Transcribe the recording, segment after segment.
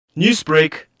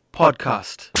Newsbreak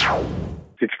Podcast.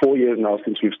 It's 4 years now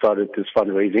since we've started this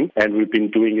fundraising, and we've been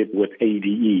doing it with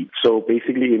ADE. So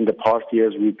basically in the past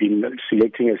years, we've been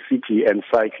selecting a city and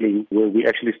cycling where we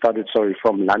actually started,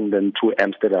 from London to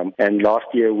Amsterdam. And last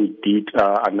year we did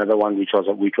another one, which was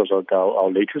our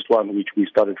latest one, which we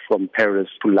started from Paris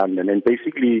to London. And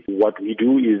basically what we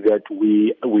do is that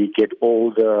we get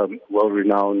all the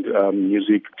well-renowned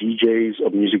music DJs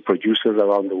or music producers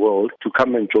around the world to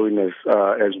come and join us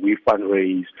as we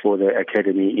fundraise for the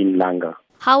academy in Langa.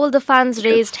 How will the funds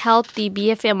raised help the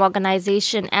BFM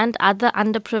organization and other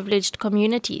underprivileged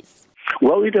communities?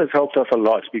 Well, it has helped us a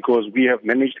lot because we have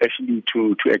managed actually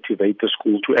to activate the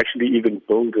school, to actually even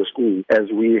build the school, as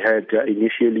we had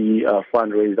initially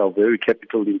fundraised our very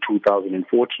capital in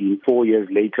 2014. 4 years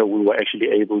later, we were actually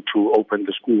able to open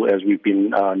the school as we've been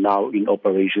now in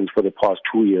operations for the past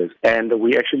 2 years. And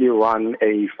we actually run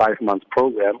a 5-month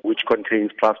program which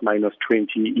contains plus minus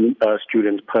 20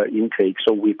 students per intake.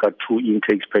 So we've got 2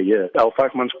 intakes per year. Our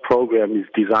 5-month program is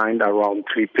designed around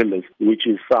 3 pillars, which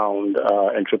is sound,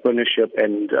 entrepreneurship,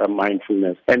 and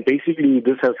mindfulness. And basically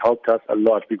this has helped us a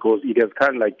lot because it has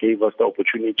kind of gave us the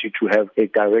opportunity to have a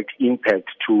direct impact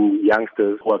to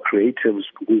youngsters who are creatives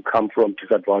who come from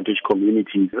disadvantaged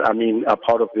communities. I mean, a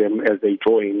part of them, as they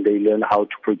join, they learn how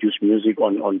to produce music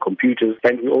on computers,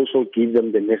 and we also give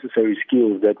them the necessary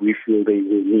skills that we feel they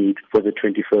will need for the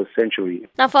 21st century.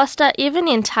 Now, Fosta, even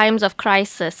in times of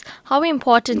crisis, how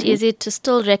important is it to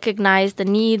still recognize the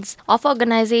needs of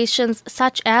organizations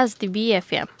such as the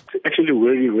BFM? Actually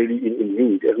really in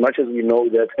need, as much as we know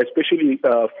that, especially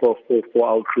for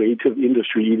our creative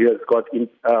industry, it has got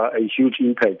a huge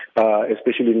impact,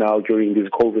 especially now during these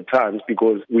COVID times,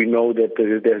 because we know that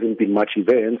there hasn't been much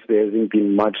events, there hasn't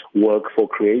been much work for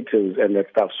creatives and that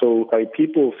stuff. So by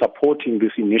people supporting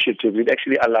this initiative, it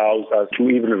actually allows us to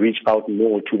even reach out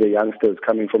more to the youngsters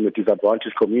coming from the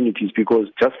disadvantaged communities, because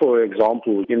just for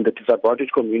example, in the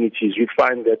disadvantaged communities, you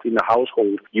find that in a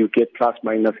household, you get plus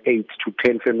minus 8 to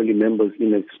 10 family members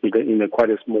in a quite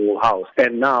a small house.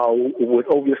 And now, with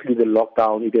obviously the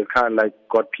lockdown, it has kind of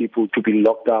got people to be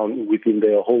locked down within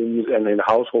their homes and in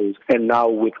households. And now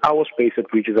with our space at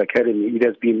Bridges Academy, it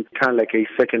has been kind of a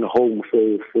second home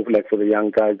for the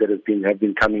young guys that have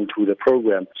been coming to the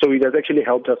program. So it has actually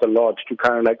helped us a lot to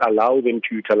kind of allow them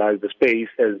to utilize the space,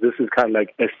 as this is kind of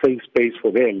a safe space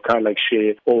for them, kind of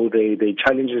share all the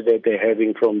challenges that they're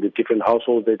having from the different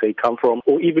households that they come from,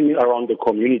 or even around the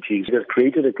communities. It has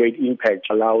created a great impact,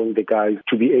 allowing the guys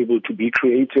to be able to be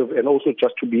creative and also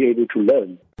just to be able to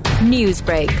learn.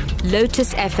 Newsbreak,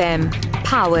 Lotus FM,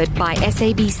 powered by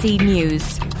SABC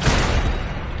News.